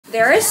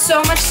There is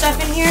so much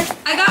stuff in here.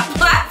 I got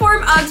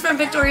platform Uggs from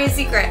Victoria's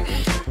Secret.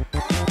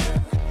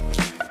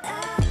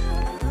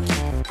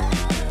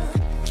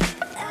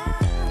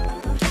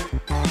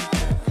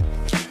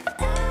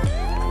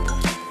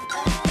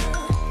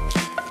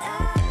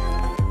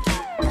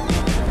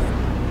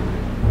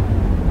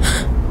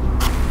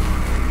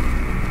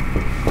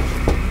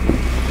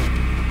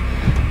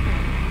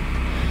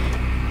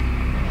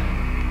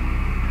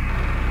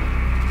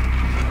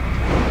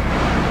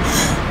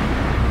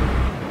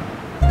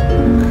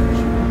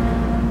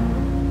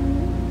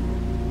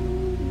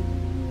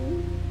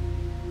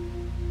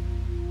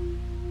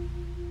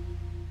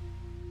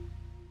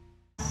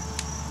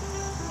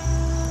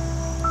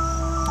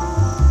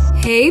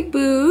 Hey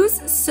boos,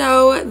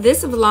 so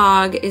this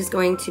vlog is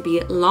going to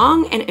be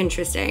long and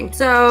interesting.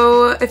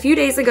 So a few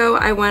days ago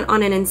I went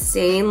on an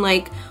insane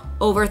like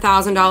over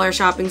 $1,000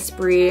 shopping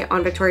spree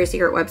on Victoria's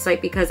Secret website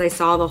because I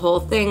saw the whole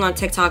thing on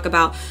TikTok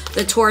about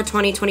the tour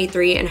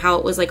 2023 and how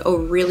it was like a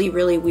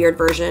really weird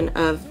version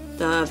of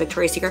the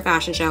Victoria's Secret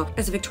fashion show.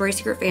 As a Victoria's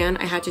Secret fan,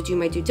 I had to do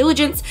my due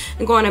diligence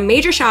and go on a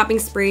major shopping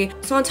spree.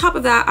 So on top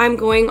of that, I'm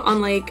going on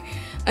like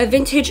a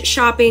vintage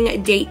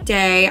shopping date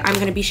day. I'm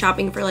gonna be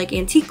shopping for like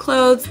antique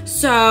clothes.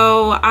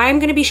 So I'm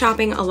gonna be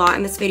shopping a lot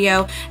in this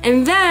video.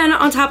 And then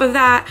on top of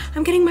that,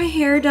 I'm getting my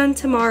hair done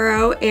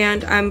tomorrow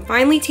and I'm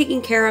finally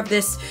taking care of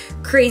this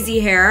crazy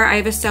hair. I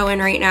have a sew-in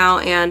right now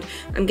and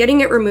I'm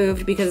getting it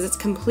removed because it's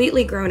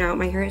completely grown out.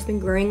 My hair has been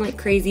growing like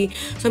crazy.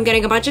 So I'm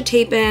getting a bunch of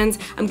tape-ins.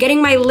 I'm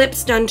getting my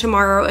lips done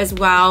tomorrow as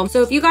well.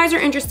 So if you guys are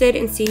interested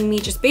in seeing me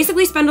just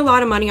basically spend a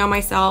lot of money on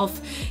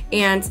myself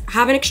and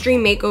have an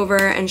extreme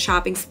makeover and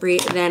shopping spree,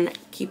 then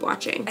keep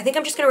watching. I think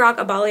I'm just gonna rock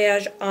a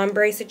balayage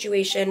ombre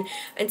situation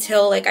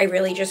until like I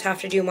really just have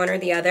to do one or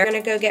the other. I'm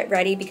gonna go get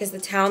ready because the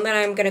town that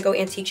I'm gonna go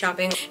antique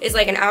shopping is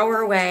like an hour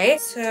away.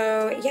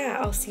 So yeah,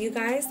 I'll see you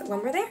guys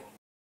when we're there.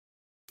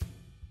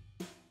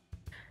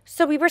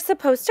 So we were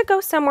supposed to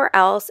go somewhere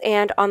else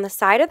and on the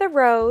side of the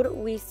road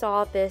we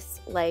saw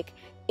this like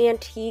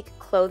antique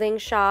clothing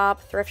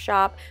shop, thrift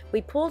shop.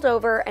 We pulled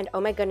over and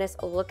oh my goodness,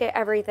 look at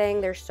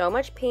everything. There's so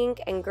much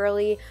pink and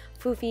girly,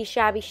 foofy,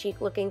 shabby chic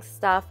looking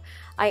stuff.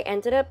 I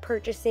ended up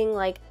purchasing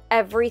like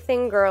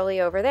everything girly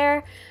over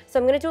there. So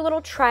I'm gonna do a little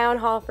try on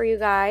haul for you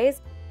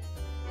guys.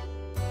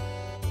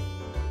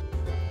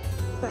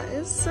 That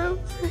is so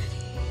pretty.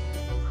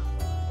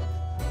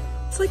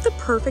 It's like the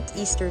perfect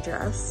Easter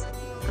dress.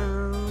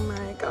 Oh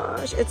my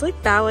gosh. It's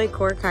like ballet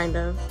core kind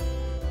of.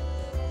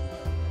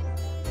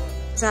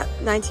 Is that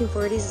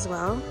 1940s as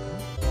well?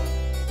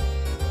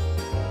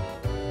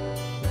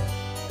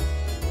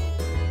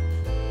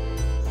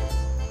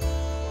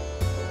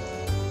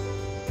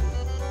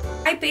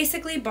 I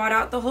basically bought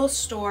out the whole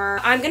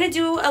store. I'm gonna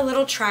do a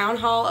little try on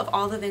haul of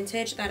all the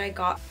vintage that I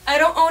got. I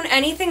don't own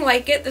anything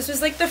like it. This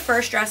was like the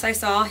first dress I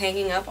saw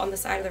hanging up on the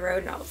side of the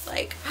road and I was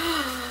like,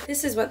 oh,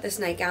 this is what this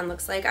nightgown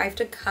looks like. I have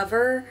to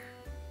cover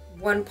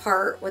one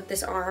part with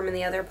this arm and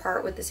the other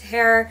part with this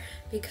hair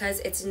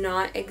because it's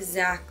not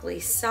exactly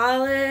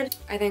solid.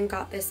 I then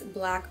got this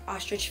black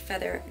ostrich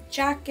feather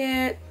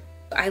jacket.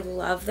 I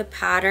love the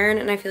pattern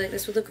and I feel like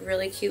this would look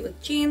really cute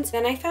with jeans.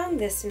 Then I found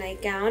this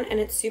nightgown and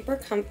it's super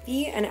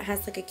comfy and it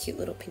has like a cute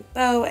little pink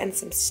bow and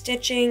some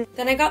stitching.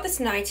 Then I got this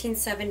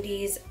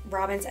 1970s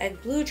robin's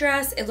egg blue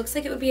dress. It looks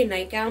like it would be a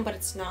nightgown, but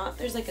it's not.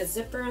 There's like a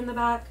zipper in the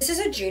back. This is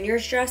a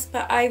junior's dress,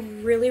 but I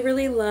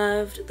really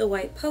loved the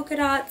white polka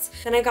dots.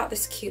 Then I got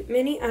this cute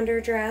mini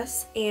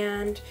underdress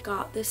and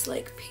got this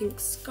like pink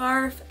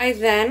scarf. I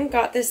then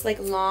got this like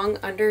long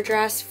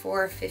underdress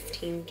for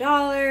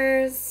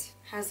 $15.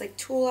 Has like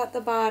tulle at the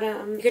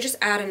bottom. You could just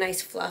add a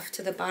nice fluff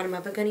to the bottom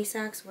of a gunny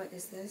sacks. What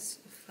is this?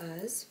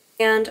 Fuzz.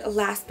 And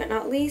last but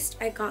not least,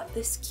 I got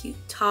this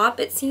cute top.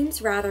 It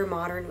seems rather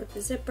modern with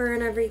the zipper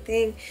and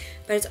everything,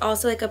 but it's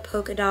also like a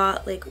polka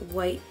dot, like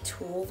white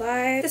tulle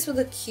vibe. This would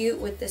look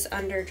cute with this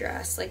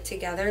underdress, like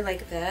together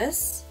like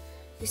this.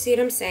 You see what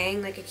I'm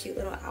saying? Like a cute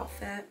little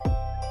outfit.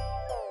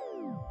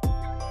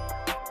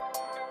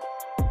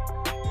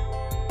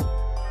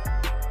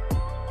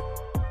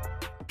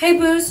 Hey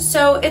boos,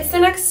 so it's the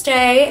next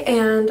day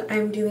and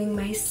I'm doing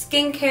my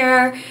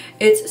skincare.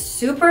 It's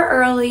super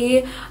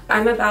early.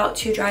 I'm about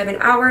to drive an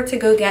hour to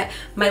go get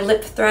my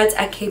lip threads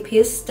at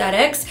KP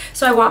Aesthetics.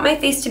 So I want my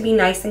face to be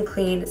nice and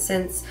clean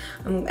since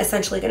I'm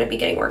essentially gonna be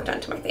getting work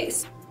done to my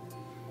face.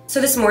 So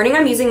this morning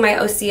I'm using my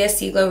Osea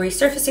Sea Glow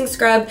Resurfacing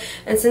Scrub,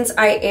 and since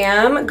I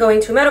am going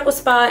to a medical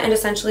spa and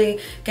essentially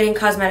getting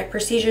cosmetic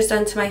procedures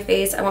done to my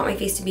face, I want my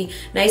face to be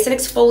nice and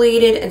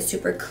exfoliated and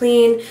super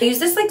clean. I use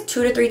this like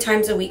 2 to 3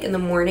 times a week in the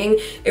morning.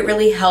 It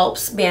really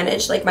helps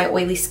manage like my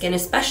oily skin,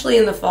 especially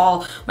in the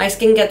fall. My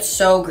skin gets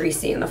so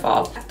greasy in the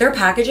fall. Their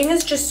packaging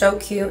is just so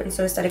cute and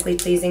so aesthetically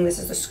pleasing. This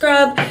is the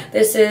scrub,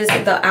 this is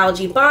the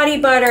algae body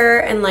butter,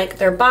 and like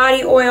their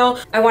body oil.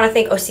 I want to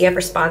thank Osea for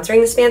sponsoring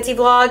this fancy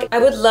vlog. I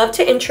would love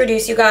to introduce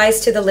introduce you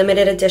guys to the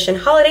limited edition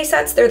holiday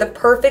sets. They're the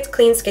perfect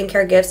clean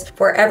skincare gifts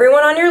for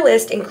everyone on your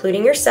list,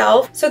 including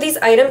yourself. So these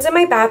items in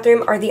my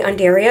bathroom are the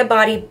Undaria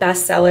Body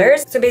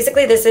bestsellers. So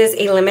basically this is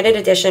a limited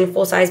edition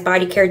full-size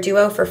body care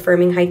duo for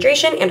firming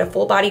hydration and a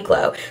full body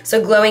glow.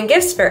 So glowing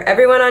gifts for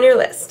everyone on your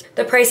list.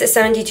 The price is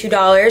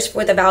 $72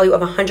 with a value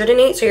of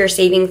 $108, so you're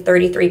saving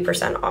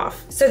 33%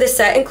 off. So this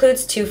set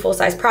includes 2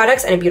 full-size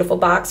products and a beautiful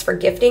box for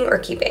gifting or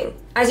keeping.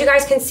 As you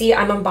guys can see,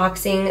 I'm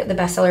unboxing the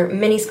bestseller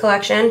minis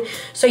collection.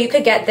 So you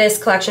could get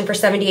this collection for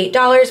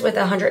 $78 with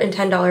a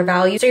 $110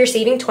 value, so you're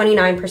saving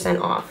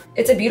 29% off.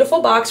 It's a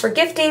beautiful box for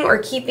gifting or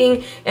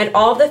keeping, and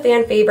all of the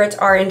fan favorites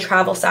are in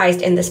travel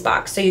sized in this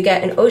box. So you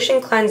get an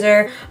ocean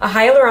cleanser, a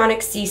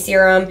hyaluronic sea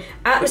serum,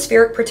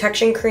 atmospheric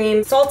protection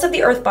cream, salts of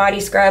the earth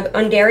body scrub,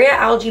 Undaria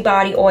algae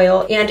body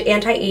oil, and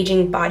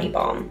anti-aging body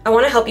balm. I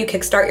want to help you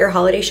kickstart your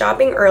holiday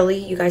shopping early.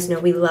 You guys know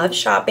we love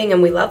shopping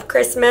and we love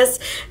Christmas,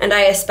 and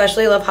I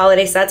especially love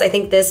holiday sets. I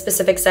think this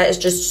specific set is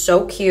just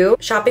so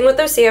cute. Shopping with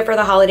Osea for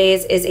the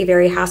holidays is a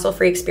very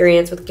hassle-free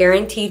experience with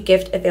guaranteed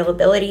gift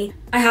availability.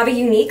 I have a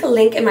unique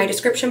link in my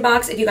description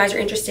box if you guys are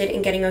interested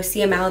in getting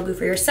Osea Malibu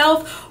for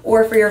yourself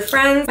or for your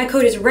friends. My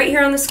code is right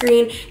here on the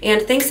screen,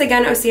 and thanks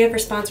again Osea for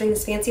sponsoring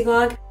this fancy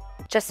vlog.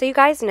 Just so you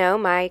guys know,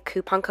 my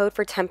coupon code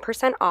for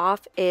 10%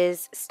 off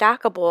is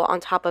stackable on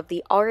top of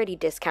the already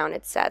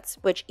discounted sets,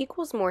 which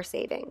equals more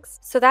savings.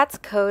 So that's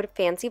code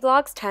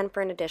FANCYVLOGS10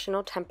 for an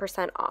additional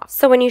 10% off.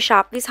 So when you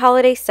shop these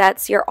holiday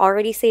sets, you're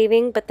already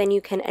saving, but then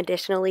you can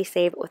additionally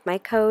save with my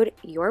code.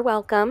 You're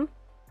welcome.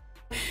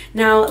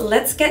 Now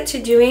let's get to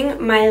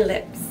doing my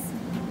lips.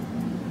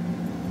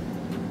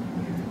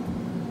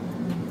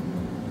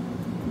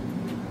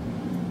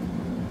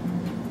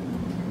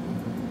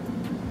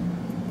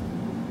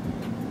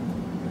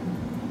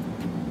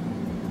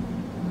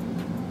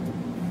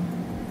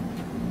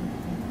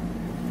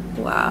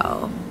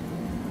 Wow.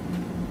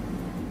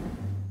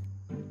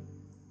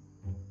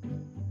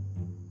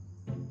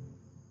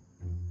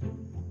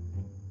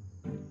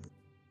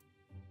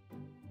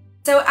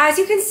 So as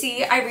you can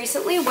see, I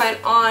recently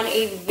went on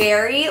a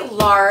very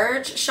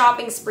large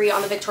shopping spree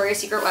on the Victoria's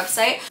Secret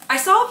website. I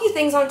saw a few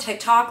things on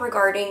TikTok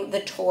regarding the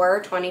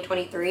tour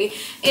 2023,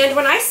 and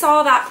when I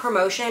saw that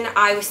promotion,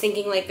 I was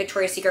thinking like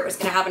Victoria's Secret was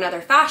gonna have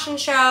another fashion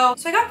show.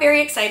 So I got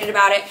very excited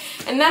about it.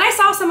 And then I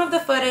saw some of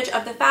the footage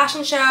of the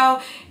fashion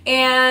show,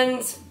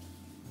 and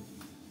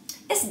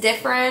it's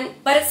different,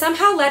 but it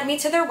somehow led me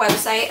to their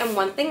website, and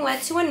one thing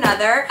led to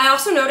another. I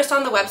also noticed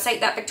on the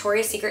website that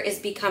Victoria's Secret is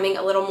becoming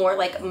a little more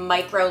like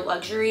micro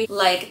luxury,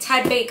 like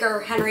Ted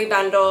Baker, Henry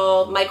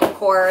Bendel, Michael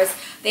Kors.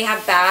 They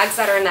have bags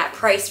that are in that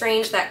price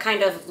range that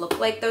kind of look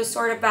like those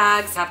sort of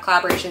bags. They have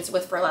collaborations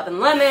with For Love and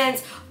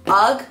Lemons,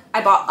 UGG.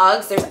 I bought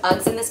UGGs. There's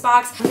UGGs in this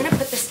box. I'm gonna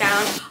put this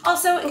down.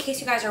 Also, in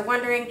case you guys are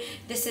wondering,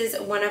 this is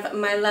one of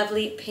my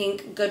lovely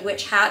pink Good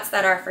Witch hats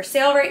that are for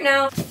sale right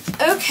now.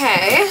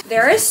 Okay,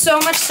 there is so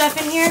much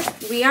stuff in here.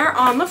 We are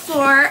on the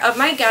floor of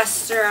my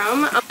guest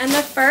room, and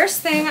the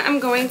first thing I'm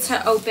going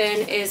to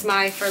open is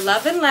my For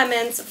Love and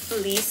Lemons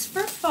Fleece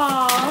for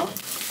Fall.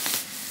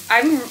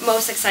 I'm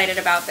most excited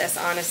about this,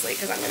 honestly,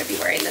 because I'm going to be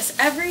wearing this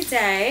every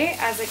day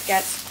as it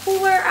gets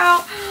cooler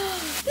out.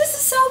 This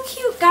is so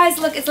cute, guys.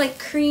 Look, it's like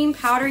cream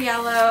powder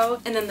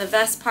yellow, and then the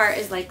vest part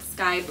is like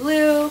sky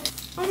blue.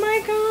 Oh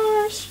my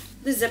gosh.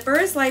 The zipper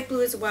is light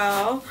blue as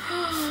well.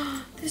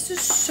 This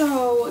is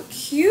so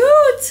cute.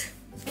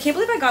 I can't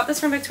believe I got this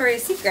from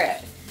Victoria's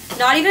Secret.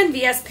 Not even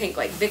VS Pink,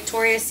 like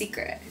Victoria's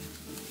Secret.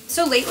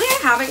 So lately I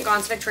haven't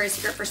gone to Victoria's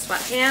Secret for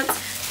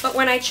sweatpants, but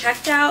when I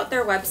checked out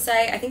their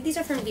website, I think these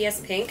are from VS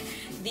Pink,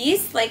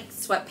 these like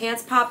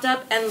sweatpants popped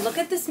up, and look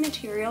at this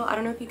material. I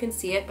don't know if you can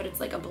see it, but it's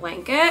like a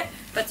blanket,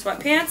 but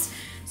sweatpants.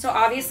 So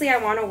obviously I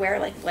want to wear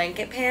like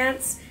blanket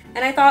pants,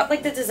 and I thought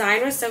like the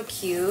design was so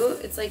cute.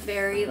 It's like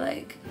very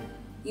like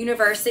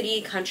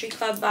university country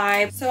club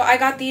vibe. So I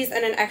got these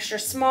in an extra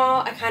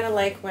small. I kind of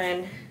like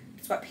when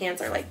sweatpants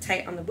are like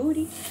tight on the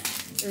booty.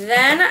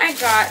 Then I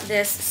got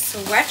this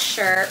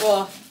sweatshirt.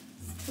 Well,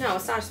 no,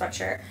 it's not a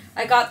sweatshirt.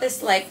 I got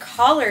this like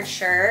collared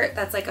shirt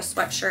that's like a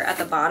sweatshirt at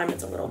the bottom.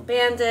 It's a little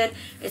banded.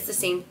 It's the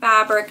same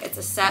fabric. It's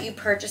a set. You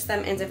purchase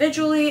them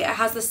individually. It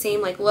has the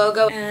same like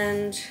logo,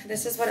 and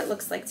this is what it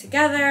looks like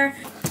together.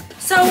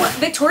 So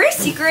Victoria's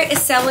Secret is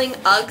selling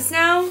Uggs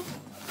now.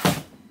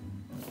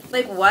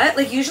 Like what?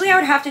 Like usually I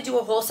would have to do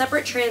a whole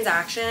separate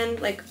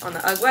transaction like on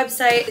the UGG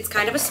website. It's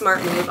kind of a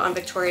smart move on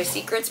Victoria's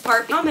Secret's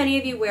part. How many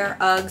of you wear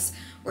Uggs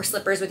or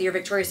slippers with your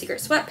Victoria's Secret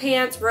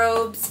sweatpants,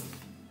 robes,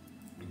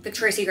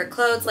 Victoria's Secret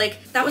clothes?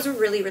 Like that was a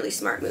really, really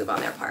smart move on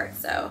their part.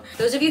 So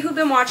those of you who've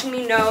been watching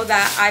me know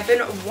that I've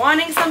been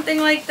wanting something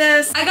like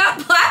this. I got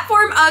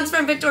platform Uggs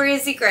from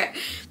Victoria's Secret.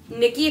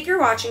 Nikki, if you're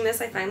watching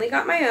this, I finally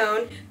got my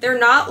own. They're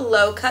not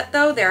low cut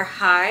though, they're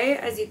high,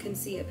 as you can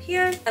see up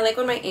here. I like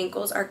when my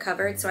ankles are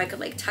covered so I could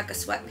like tuck a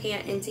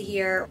sweatpant into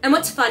here. And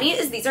what's funny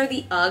is these are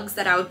the Uggs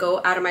that I would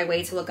go out of my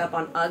way to look up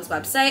on UGG's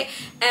website.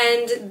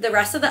 And the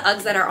rest of the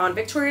Uggs that are on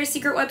Victoria's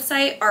Secret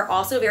website are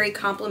also very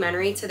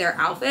complimentary to their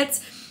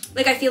outfits.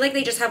 Like I feel like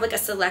they just have like a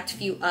select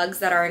few Uggs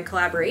that are in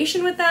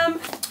collaboration with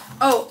them.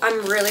 Oh,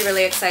 I'm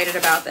really excited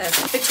about this.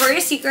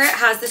 Victoria's Secret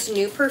has this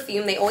new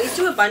perfume. They always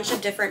do a bunch of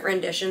different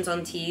renditions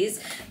on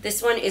teas.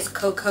 This one is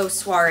Cocoa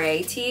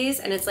Soiree Teas,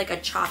 and it's like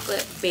a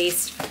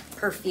chocolate-based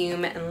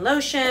perfume and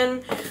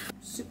lotion.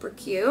 Super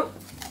cute.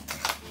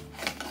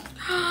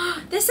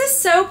 This is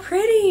so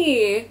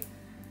pretty.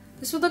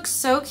 This would look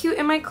so cute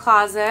in my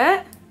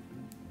closet.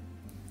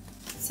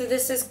 So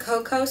this is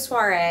Cocoa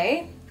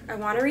Soiree. I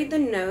want to read the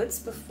notes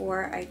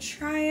before I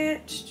try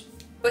it.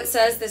 It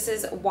says this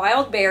is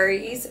wild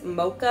berries,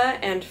 mocha,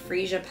 and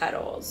freesia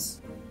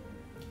petals.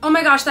 Oh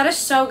my gosh, that is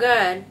so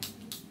good.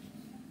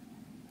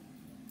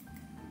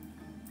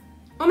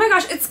 Oh my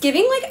gosh, it's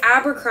giving like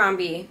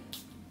Abercrombie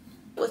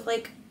with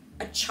like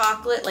a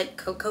chocolate like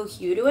cocoa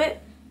hue to it.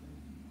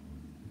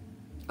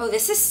 Oh,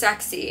 this is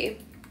sexy.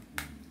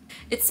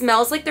 It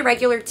smells like the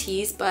regular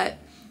teas, but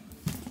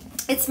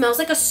it smells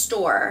like a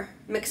store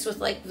mixed with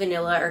like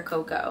vanilla or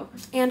cocoa.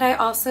 And I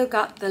also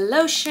got the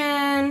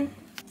lotion.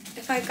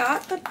 If I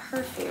got the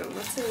perfume,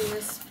 what's in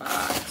this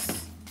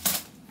box?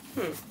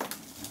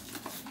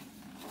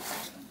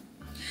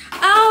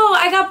 Oh,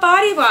 I got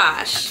body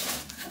wash.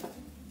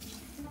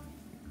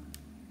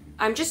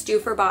 I'm just due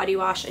for body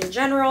wash in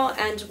general,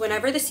 and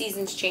whenever the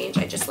seasons change,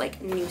 I just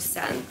like new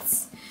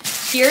scents.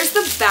 Here's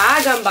the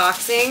bag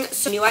unboxing.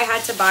 So I knew I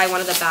had to buy one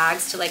of the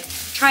bags to like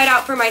try it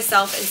out for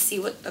myself and see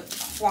what the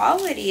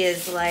quality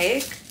is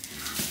like.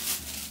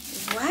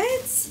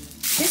 What?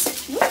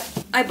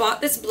 I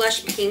bought this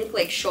blush pink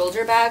like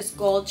shoulder bag, this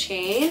gold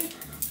chain.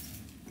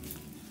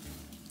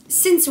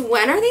 Since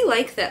when are they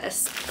like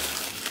this?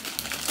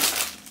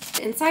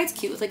 The inside's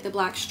cute with like the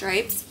black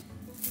stripes.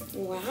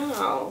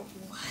 Wow,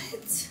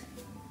 what?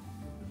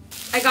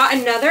 I got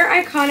another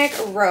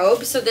iconic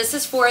robe. So this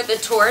is for the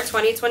tour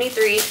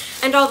 2023.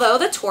 And although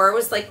the tour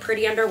was like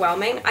pretty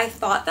underwhelming, I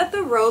thought that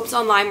the robes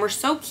online were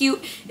so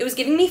cute. It was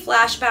giving me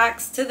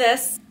flashbacks to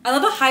this. I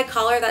love a high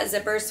collar that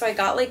zippers, so I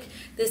got like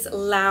this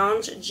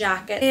lounge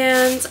jacket,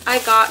 and I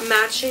got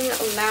matching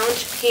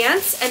lounge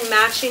pants and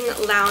matching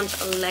lounge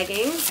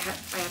leggings. I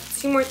have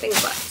 2 more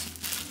things left.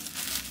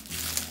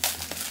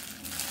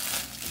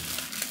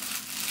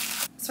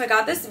 So I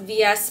got this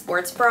VS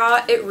sports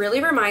bra. It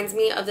really reminds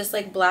me of this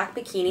like black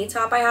bikini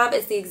top I have.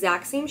 It's the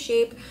exact same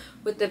shape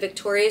with the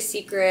Victoria's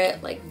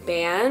Secret like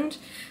band.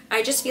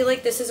 I just feel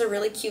like this is a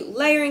really cute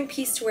layering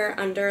piece to wear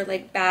under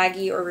like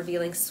baggy or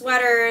revealing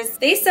sweaters.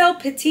 They sell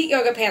petite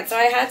yoga pants, so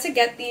I had to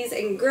get these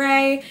in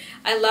gray.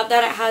 I love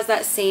that it has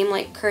that same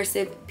like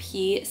cursive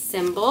P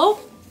symbol.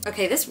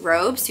 Okay, this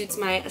robe suits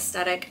my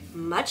aesthetic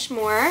much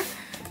more.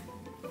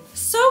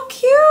 So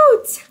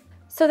cute!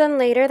 So then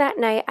later that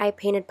night, I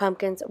painted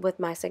pumpkins with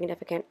my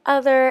significant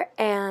other,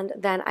 and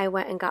then I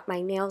went and got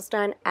my nails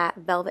done at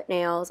Velvet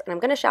Nails, and I'm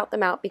going to shout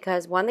them out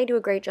because 1, they do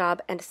a great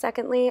job, and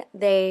secondly,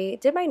 they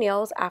did my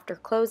nails after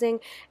closing,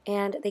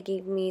 and they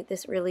gave me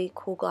this really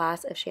cool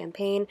glass of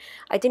champagne.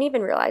 I didn't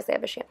even realize they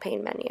have a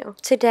champagne menu.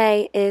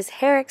 Today is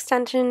hair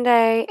extension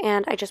day,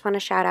 and I just want to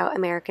shout out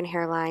American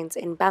Hairlines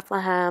in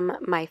Bethlehem,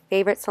 my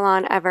favorite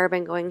salon ever.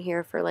 Been going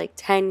here for like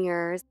 10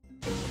 years.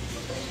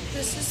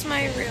 This is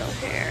my real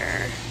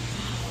hair.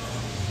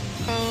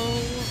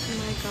 Oh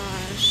my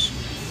gosh.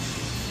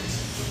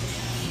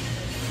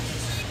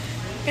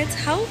 It's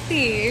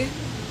healthy.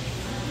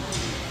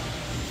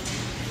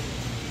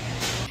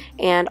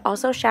 And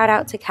also shout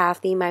out to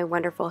Kathy, my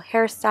wonderful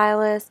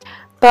hairstylist.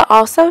 But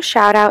also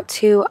shout out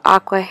to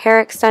Aqua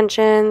Hair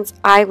Extensions.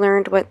 I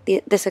learned what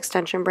this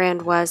extension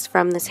brand was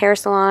from this hair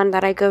salon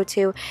that I go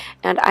to,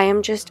 and I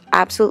am just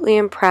absolutely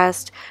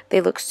impressed.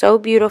 They look so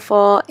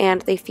beautiful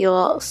and they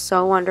feel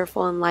so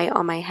wonderful and light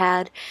on my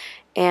head.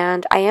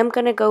 And I am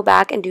going to go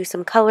back and do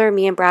some color.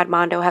 Me and Brad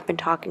Mondo have been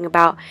talking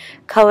about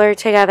color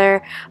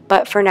together,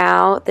 but for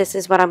now, this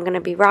is what I'm going to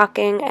be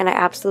rocking, and I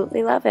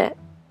absolutely love it.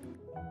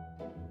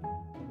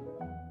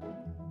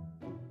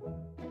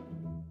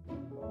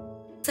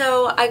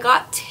 So I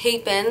got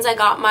tape-ins. I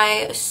got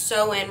my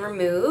sew-in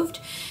removed,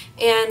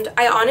 and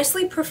I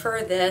honestly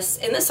prefer this.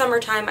 In the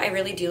summertime, I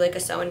really do like a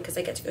sew-in because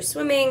I get to go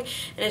swimming,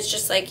 and it's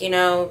just like, you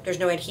know, there's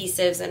no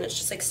adhesives, and it's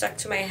just like stuck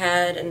to my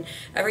head, and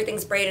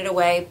everything's braided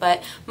away.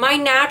 But my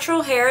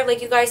natural hair,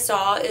 like you guys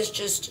saw, is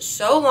just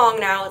so long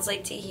now. It's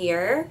like to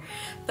here,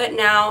 but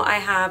now I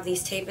have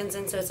these tape-ins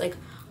in, so it's like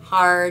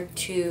hard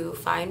to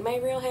find my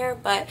real hair.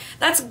 But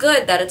that's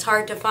good that it's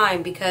hard to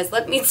find, because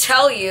let me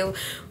tell you,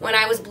 when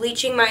I was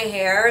bleaching my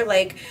hair,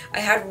 like I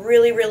had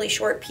really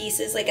short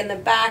pieces like in the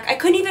back. I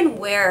couldn't even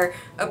wear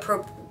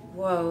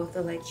whoa,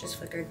 the lights just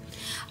flickered.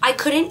 I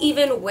couldn't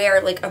even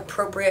wear like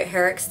appropriate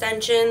hair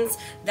extensions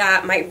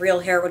that my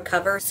real hair would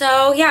cover.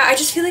 So yeah, I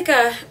just feel like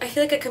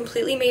a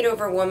completely made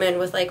over woman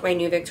with like my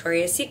new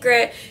Victoria's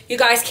Secret. You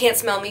guys can't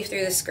smell me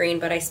through the screen,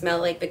 but I smell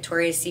like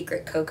Victoria's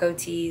Secret Cocoa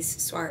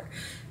Teas,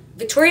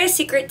 Victoria's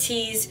Secret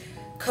Teas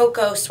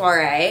Cocoa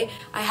Soiree.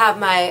 I have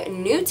my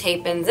new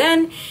tape-ins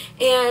in,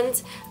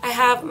 and I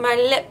have my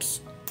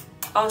lips.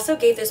 Also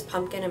gave this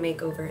pumpkin a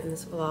makeover in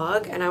this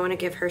vlog, and I want to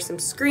give her some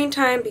screen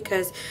time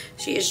because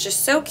she is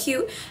just so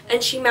cute,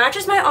 and she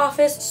matches my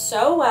office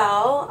so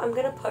well. I'm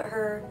gonna put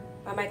her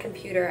on my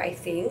computer, I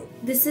think.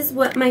 This is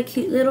what my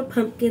cute little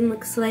pumpkin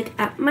looks like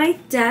at my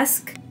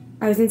desk.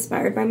 I was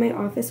inspired by my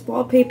office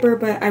wallpaper,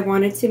 but I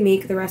wanted to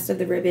make the rest of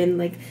the ribbon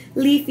like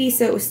leafy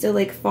so it was still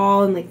like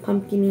fall and like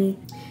pumpkin-y.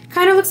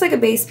 Kind of looks like a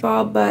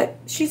baseball, but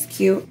she's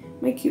cute.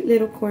 My cute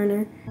little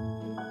corner.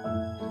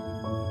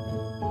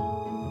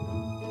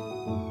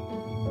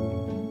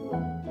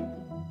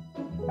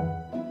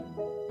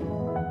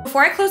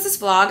 Before I close this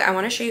vlog, I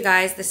want to show you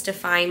guys this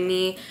Define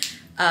Me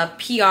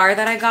PR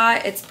that I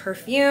got. It's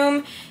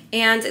perfume,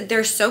 and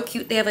they're so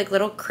cute. They have like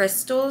little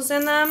crystals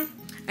in them.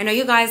 I know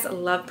you guys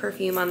love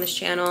perfume on this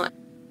channel.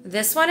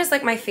 This one is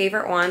like my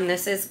favorite one.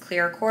 This is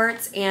clear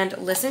quartz, and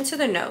listen to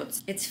the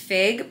notes. It's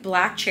fig,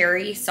 black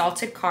cherry,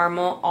 salted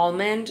caramel,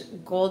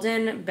 almond,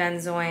 golden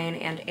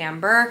benzoin, and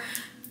amber.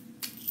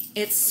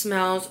 It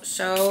smells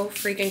so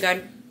freaking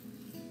good.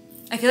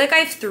 I feel like I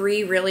have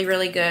 3 really,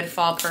 really good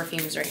fall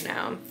perfumes right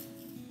now.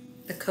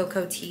 The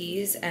Cocoa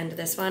Teas and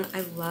this one.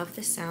 I love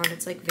the sound.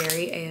 It's like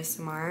very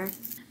ASMR.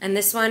 And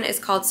this one is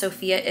called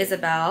Sophia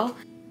Isabel.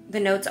 The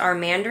notes are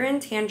mandarin,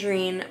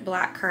 tangerine,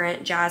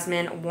 blackcurrant,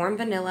 jasmine, warm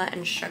vanilla,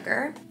 and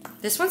sugar.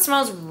 This one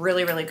smells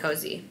really, really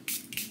cozy.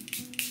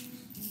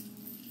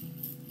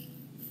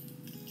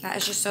 That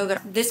is just so good.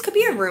 This could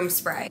be a room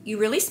spray. You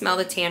really smell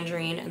the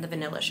tangerine and the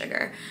vanilla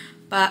sugar.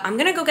 But I'm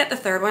gonna go get the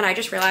third one. I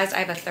just realized I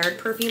have a third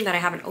perfume that I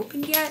haven't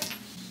opened yet.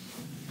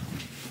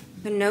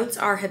 The notes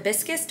are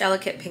hibiscus,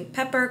 delicate pink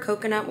pepper,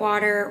 coconut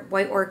water,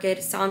 white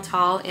orchid,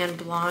 santal, and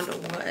blonde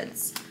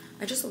woods.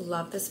 I just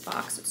love this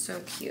box. It's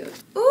so cute.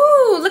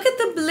 Ooh, look at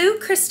the blue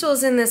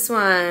crystals in this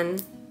one.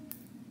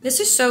 This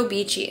is so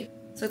beachy.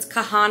 So it's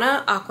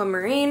Kahana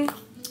Aquamarine.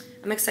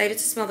 I'm excited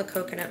to smell the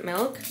coconut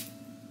milk.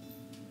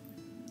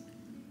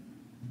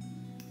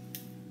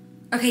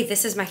 Okay,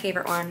 this is my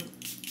favorite one.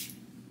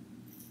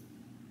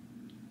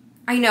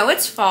 I know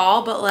it's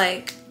fall, but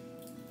like,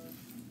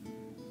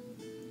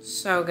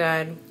 so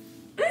good.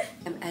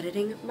 I'm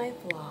editing my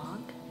vlog,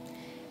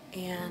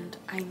 and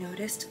I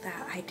noticed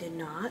that I did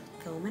not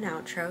film an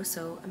outro,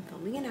 so I'm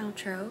filming an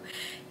outro.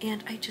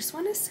 And I just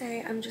want to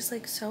say I'm just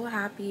like so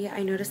happy.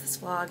 I noticed this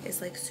vlog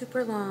is like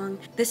super long.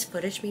 This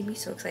footage made me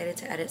so excited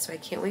to edit, so I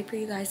can't wait for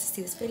you guys to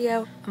see this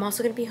video. I'm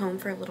also going to be home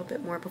for a little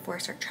bit more before I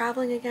start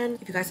traveling again.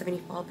 If you guys have any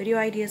fall video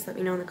ideas, let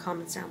me know in the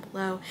comments down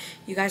below.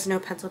 You guys know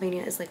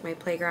Pennsylvania is like my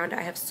playground.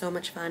 I have so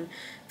much fun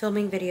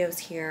filming videos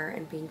here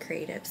and being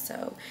creative.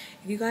 So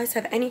if you guys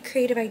have any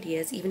creative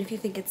ideas, even if you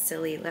think it's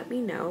silly, let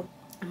me know.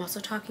 I'm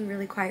also talking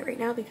really quiet right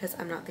now because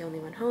I'm not the only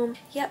one home.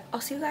 Yep, I'll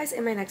see you guys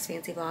in my next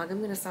fancy vlog.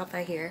 I'm gonna stop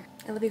by here.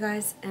 I love you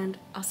guys, and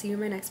I'll see you in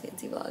my next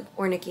fancy vlog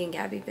or Nikki and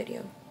Gabby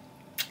video.